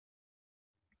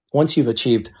once you've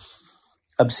achieved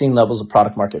obscene levels of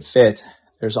product market fit,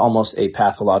 there's almost a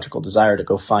pathological desire to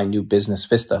go find new business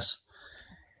vistas.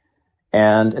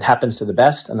 And it happens to the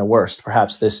best and the worst.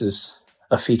 Perhaps this is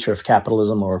a feature of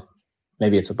capitalism, or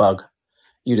maybe it's a bug.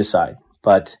 You decide.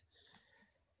 But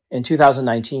in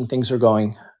 2019, things were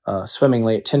going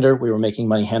swimmingly at Tinder. We were making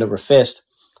money hand over fist.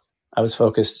 I was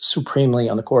focused supremely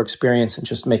on the core experience and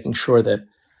just making sure that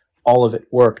all of it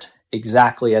worked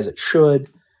exactly as it should.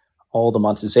 All the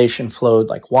monetization flowed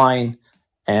like wine,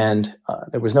 and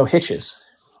there was no hitches.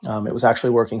 It was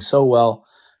actually working so well,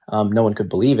 no one could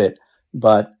believe it.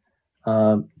 But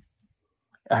I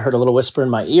heard a little whisper in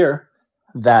my ear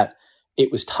that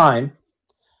it was time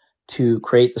to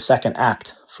create the second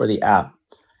act for the app.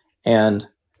 And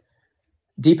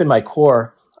deep in my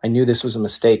core, I knew this was a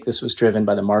mistake. This was driven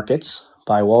by the markets,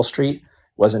 by Wall Street,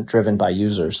 wasn't driven by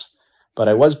users. But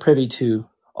I was privy to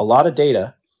a lot of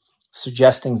data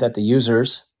suggesting that the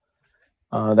users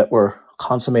that were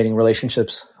consummating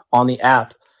relationships on the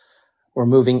app were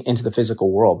moving into the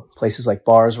physical world. Places like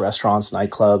bars, restaurants,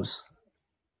 nightclubs,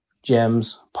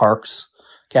 gyms, parks,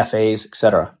 cafes,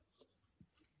 etc.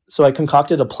 So I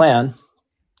concocted a plan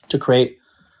to create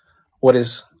what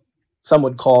is some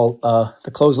would call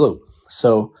the closed loop.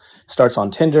 So it starts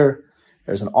on Tinder,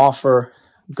 there's an offer,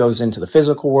 goes into the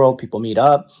physical world, people meet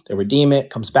up, they redeem it,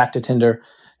 comes back to Tinder.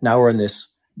 Now we're in this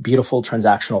beautiful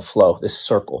transactional flow, this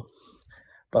circle.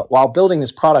 But while building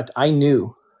this product, I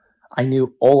knew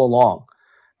all along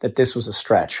that this was a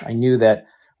stretch. I knew that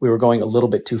we were going a little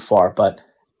bit too far, but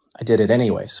I did it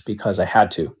anyways because I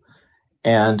had to.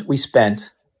 And we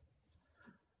spent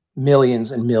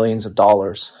millions and millions of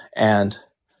dollars and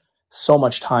so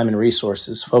much time and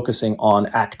resources focusing on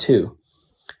Act 2.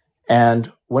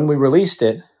 And when we released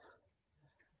it,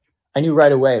 I knew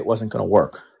right away it wasn't going to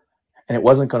work. And it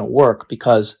wasn't going to work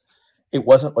because it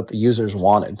wasn't what the users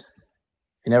wanted.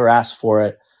 They never asked for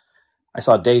it. I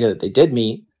saw data that they did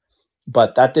meet,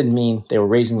 but that didn't mean they were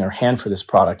raising their hand for this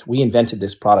product. We invented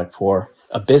this product for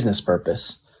a business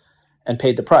purpose and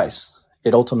paid the price.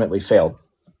 It ultimately failed.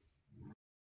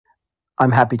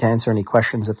 I'm happy to answer any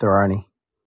questions if there are any.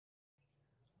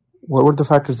 What were the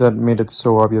factors that made it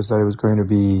so obvious that it was going to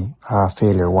be a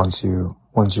failure once you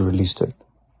released it?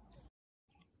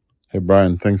 Hey,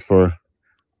 Brian, thanks for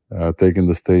taking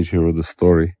the stage here with the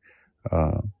story.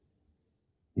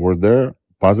 Were there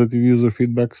positive user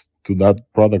feedbacks to that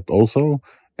product also?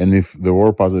 And if there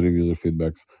were positive user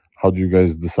feedbacks, how do you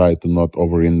guys decide to not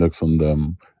over-index on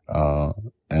them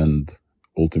and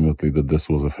ultimately that this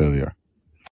was a failure?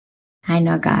 Hi,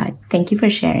 Norgard. Thank you for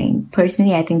sharing.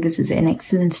 Personally, I think this is an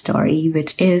excellent story,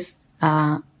 which is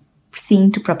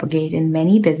seen to propagate in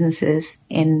many businesses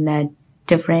in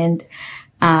different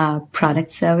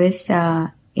product service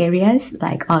areas,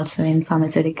 like also in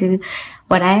pharmaceutical.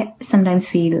 What I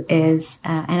sometimes feel is,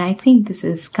 and I think this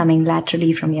is coming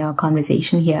laterally from your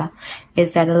conversation here,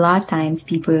 is that a lot of times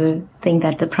people think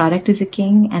that the product is a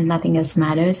king and nothing else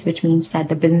matters, which means that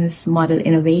the business model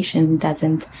innovation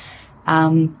doesn't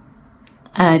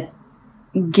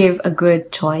give a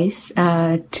good choice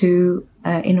to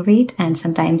innovate, and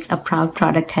sometimes a proud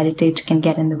product heritage can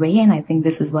get in the way. And I think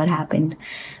this is what happened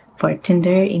for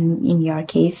Tinder in your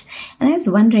case. And I was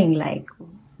wondering, like,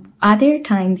 were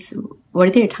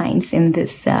there times in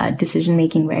this decision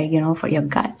making where, for your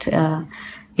gut,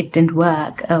 it didn't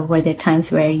work? Were there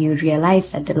times where you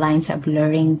realized that the lines are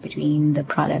blurring between the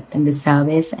product and the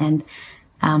service, and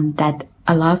that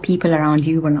a lot of people around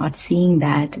you were not seeing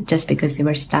that just because they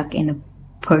were stuck in a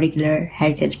particular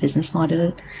heritage business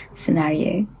model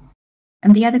scenario?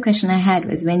 And the other question I had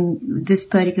was, when this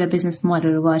particular business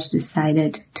model was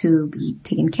decided to be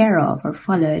taken care of or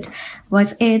followed,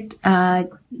 was it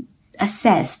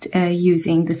assessed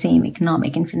using the same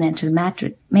economic and financial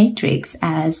matrix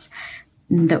as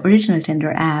the original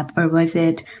Tinder app, or was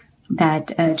it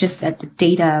that just that the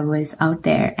data was out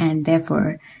there and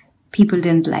therefore people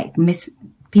didn't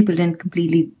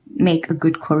completely make a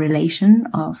good correlation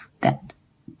of that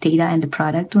data and the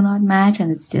product do not match,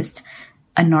 and it's just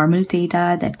a normal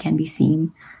data that can be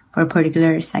seen for a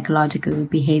particular psychological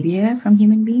behavior from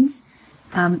human beings?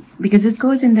 Because this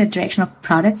goes in the direction of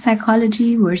product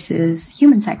psychology versus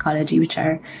human psychology, which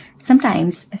are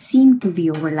sometimes seem to be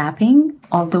overlapping,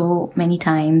 although many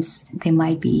times they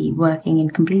might be working in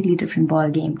completely different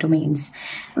ballgame domains.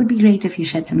 It would be great if you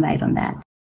shed some light on that.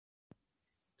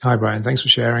 Hi, Brian. Thanks for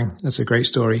sharing. That's a great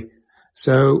story.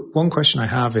 So one question I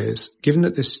have is, given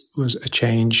that this was a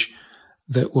change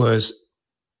that was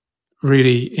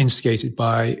really instigated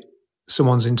by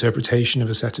someone's interpretation of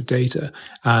a set of data,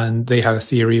 and they had a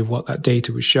theory of what that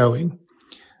data was showing,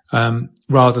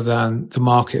 rather than the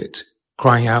market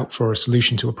crying out for a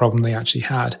solution to a problem they actually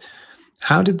had.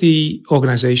 How did the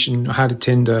organization, or how did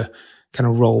Tinder kind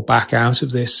of roll back out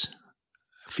of this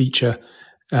feature?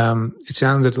 It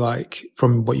sounded like,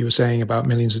 from what you were saying about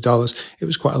millions of dollars, it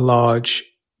was quite a large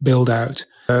build out.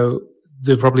 So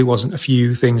there probably wasn't a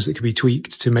few things that could be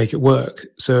tweaked to make it work.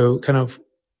 So kind of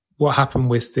what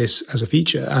happened with this as a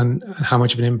feature, and how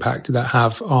much of an impact did that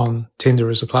have on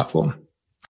Tinder as a platform?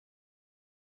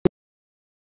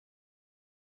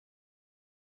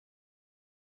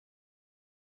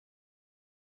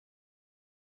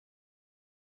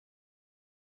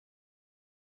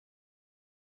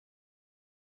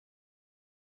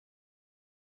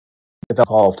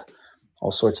 Evolved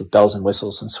all sorts of bells and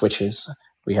whistles and switches.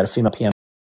 We had a female PM.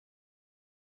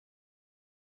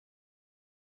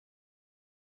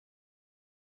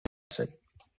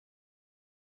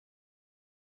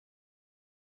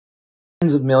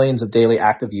 Tens of millions of daily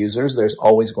active users. There's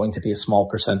always going to be a small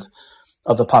percent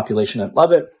of the population that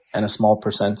love it and a small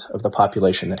percent of the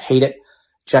population that hate it.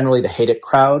 Generally, the hate it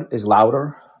crowd is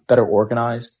louder, better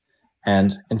organized,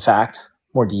 and in fact,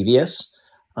 more devious.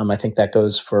 I think that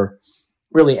goes for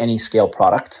really any scale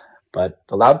product, but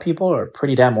the loud people are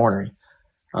pretty damn ornery.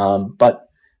 But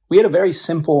we had a very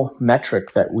simple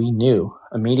metric that we knew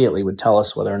immediately would tell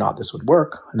us whether or not this would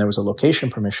work, and there was a location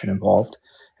permission involved,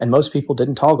 and most people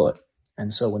didn't toggle it.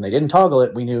 And so when they didn't toggle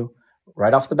it, we knew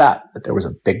right off the bat that there was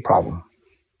a big problem.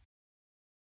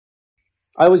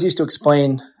 I always used to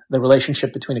explain the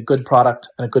relationship between a good product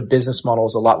and a good business model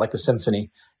is a lot like a symphony.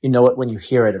 You know it when you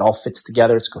hear it. It all fits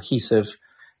together. It's cohesive.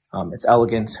 It's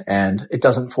elegant, and it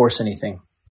doesn't force anything.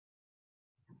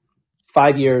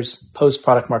 5 years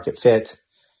post-product market fit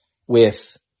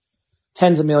with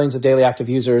tens of millions of daily active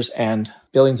users and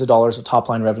billions of dollars of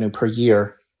top-line revenue per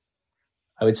year,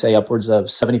 I would say upwards of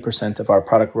 70% of our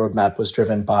product roadmap was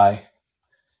driven by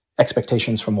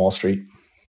expectations from Wall Street.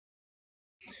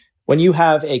 When you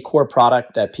have a core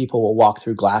product that people will walk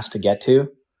through glass to get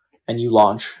to, and you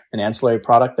launch an ancillary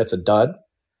product that's a dud,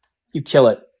 you kill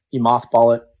it, you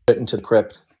mothball it, put it into the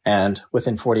crypt, and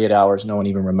within 48 hours, no one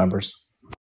even remembers.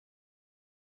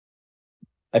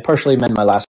 I partially amend my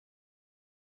last.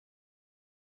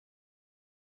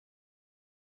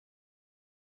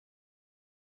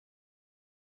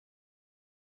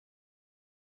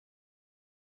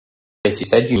 As you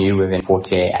said, you knew within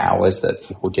 48 hours that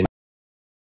people didn't.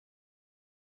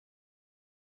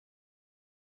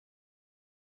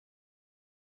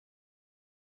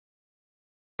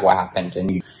 What happened,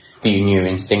 and you knew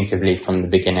instinctively from the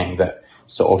beginning that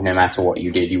sort of no matter what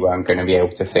you did, you weren't going to be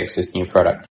able to fix this new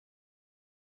product.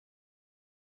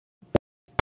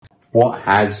 What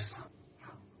has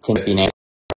Tinder been able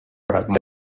to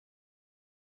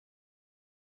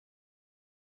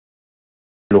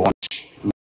launch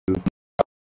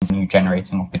new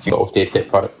generating opportunity, or did hit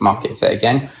product market fit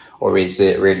again, or is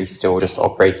it really still just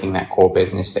operating that core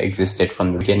business that existed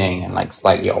from the beginning and like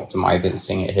slightly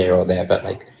optimizing it here or there, but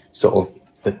like sort of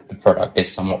the product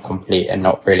is somewhat complete and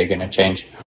not really going to change?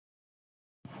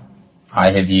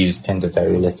 I have used Tinder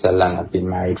very little, and I've been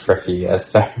married for a few years,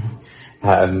 so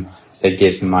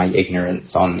forgive my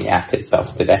ignorance on the app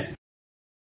itself today.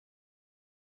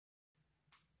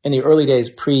 In the early days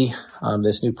pre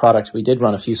this new product, we did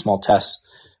run a few small tests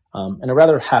in a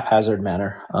rather haphazard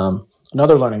manner.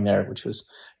 Another learning there, which was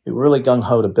we were really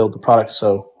gung-ho to build the product,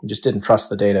 so we just didn't trust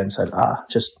the data and said,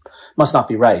 just must not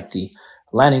be right. The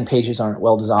landing pages aren't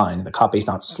well designed. The copy's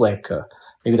not slick.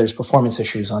 Maybe there's performance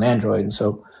issues on Android. And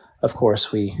so, of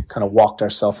course, we kind of walked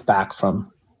ourselves back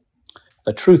from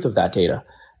the truth of that data.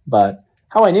 But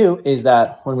how I knew is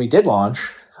that when we did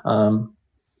launch,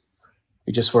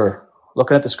 we just were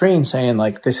looking at the screen saying,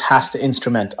 like, this has to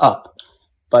instrument up.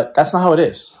 But that's not how it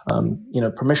is.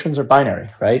 Permissions are binary,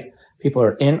 right? People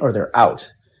are in or they're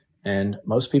out. And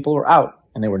most people were out,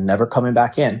 and they were never coming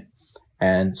back in.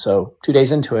 And so 2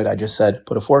 days into it, I just said,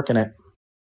 put a fork in it.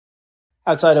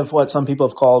 Outside of what some people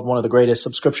have called one of the greatest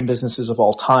subscription businesses of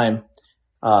all time,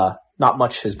 not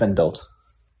much has been built.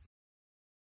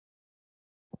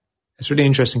 It's really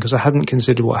interesting because I hadn't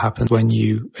considered what happens when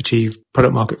you achieve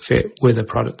product market fit with a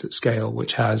product at scale,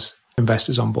 which has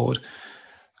investors on board.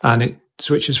 And it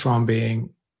switches from being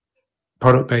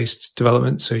product-based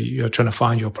development, so you're trying to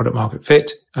find your product market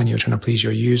fit and you're trying to please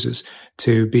your users,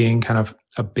 to being kind of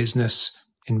a business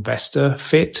investor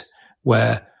fit,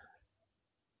 where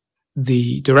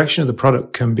the direction of the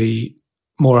product can be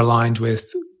more aligned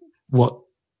with what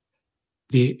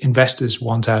the investors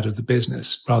want out of the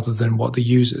business rather than what the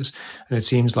users. And it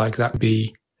seems like that would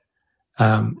be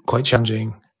quite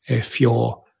challenging if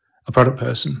you're a product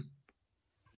person.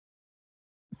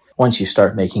 Once you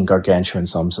start making gargantuan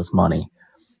sums of money,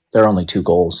 there are only two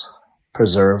goals: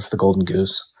 preserve the golden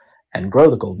goose and grow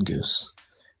the golden goose.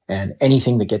 And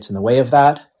anything that gets in the way of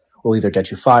that will either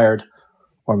get you fired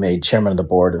or made chairman of the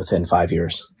board within 5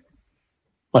 years.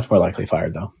 Much more likely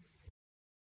fired, though.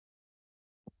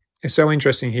 It's so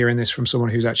interesting hearing this from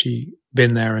someone who's actually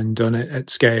been there and done it at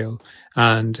scale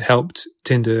and helped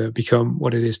Tinder become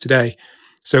what it is today.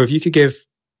 So if you could give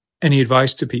any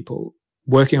advice to people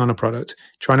working on a product,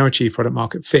 trying to achieve product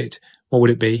market fit, what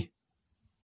would it be?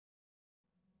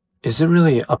 Is it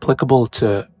really applicable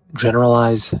to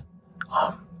generalize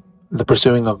the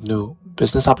pursuing of new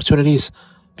business opportunities?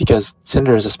 Because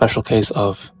Tinder is a special case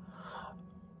of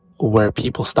where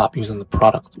people stop using the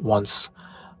product once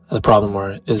the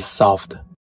problem is solved.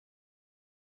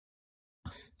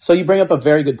 So you bring up a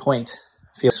very good point,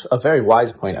 a very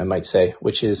wise point, I might say,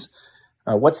 which is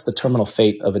what's the terminal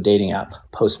fate of a dating app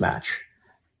post-match?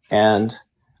 And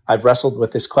I've wrestled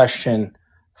with this question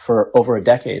for over a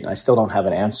decade, and I still don't have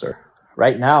an answer.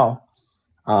 Right now,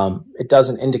 it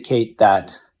doesn't indicate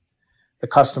that the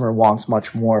customer wants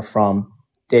much more from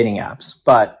dating apps,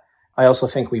 but I also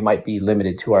think we might be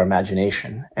limited to our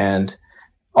imagination, and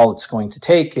all it's going to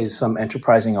take is some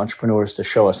enterprising entrepreneurs to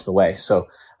show us the way. So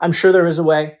I'm sure there is a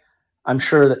way. I'm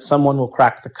sure that someone will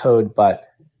crack the code, but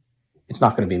it's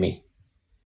not going to be me.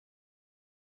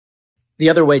 The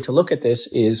other way to look at this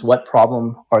is, what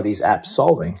problem are these apps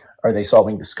solving? Are they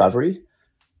solving discovery?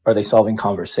 Are they solving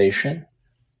conversation?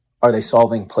 Are they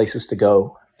solving places to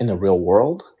go in the real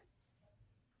world?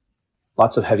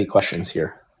 Lots of heavy questions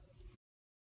here.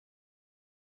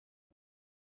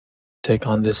 Take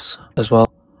on this as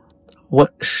well.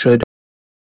 What should,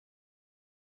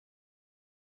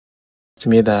 to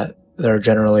me, that there are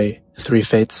generally three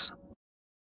fates.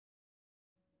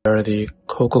 There are the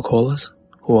Coca-Colas,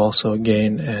 who also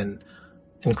gain an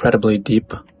incredibly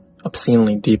deep,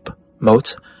 obscenely deep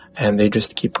moat, and they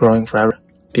just keep growing forever.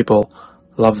 People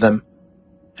love them,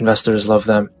 investors love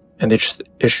them, and they just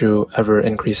issue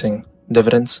ever-increasing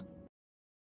dividends.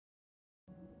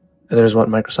 There's what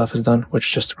Microsoft has done, which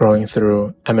is just growing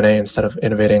through M&A instead of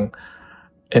innovating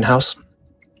in-house.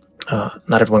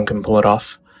 Not everyone can pull it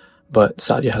off, but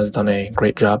Satya has done a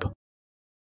great job.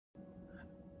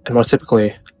 And more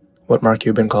typically, what Mark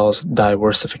Cuban calls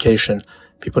diversification.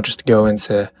 People just go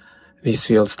into these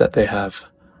fields that they have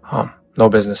no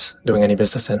business doing any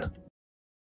business in.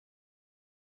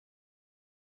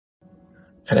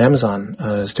 And Amazon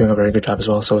is doing a very good job as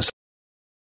well. So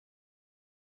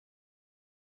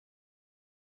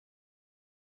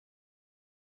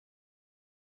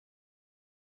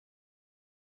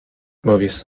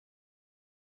movies.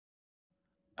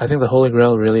 I think the holy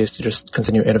grail really is to just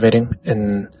continue innovating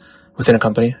within a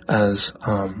company as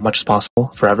much as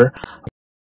possible forever.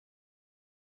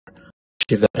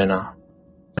 Achieve that in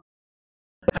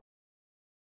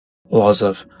laws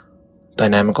of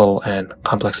dynamical and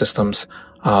complex systems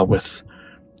with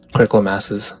critical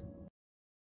masses.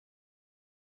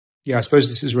 Yeah, I suppose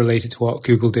this is related to what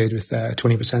Google did with their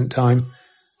 20% time,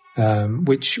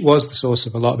 which was the source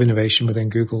of a lot of innovation within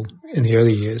Google in the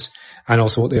early years, and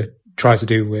also what they try to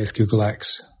do with Google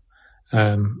X,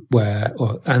 and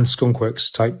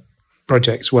Skunkworks type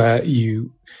projects where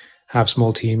you have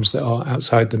small teams that are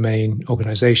outside the main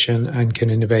organization and can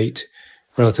innovate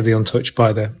relatively untouched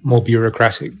by the more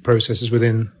bureaucratic processes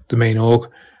within the main org.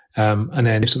 And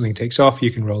then if something takes off,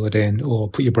 you can roll it in or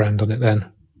put your brand on it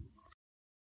then.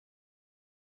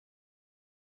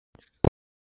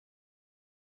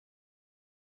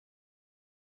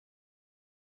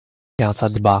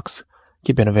 Outside the box,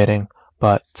 keep innovating,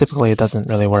 but typically it doesn't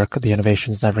really work. The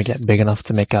innovations never get big enough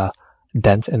to make a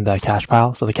dent in the cash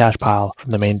pile. So the cash pile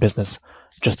from the main business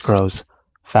just grows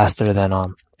faster than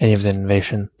any of the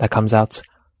innovation that comes out.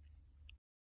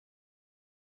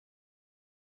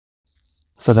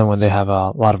 So then when they have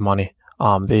a lot of money,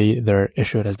 they either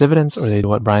issue it as dividends, or they do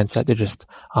what Brian said. They just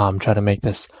try to make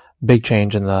this big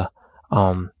change in the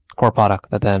core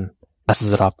product that then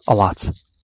messes it up a lot.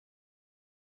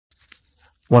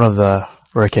 One of the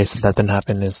rare cases that didn't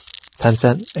happen is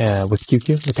Tencent with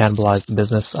QQ. They cannibalized the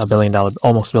business,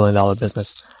 almost $1 billion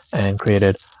business, and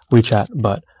created WeChat.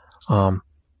 But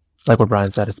like what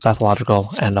Brian said, it's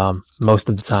pathological, and most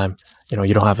of the time,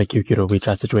 you don't have a QQ to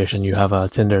WeChat situation. You have a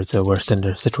Tinder to worse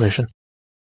Tinder situation.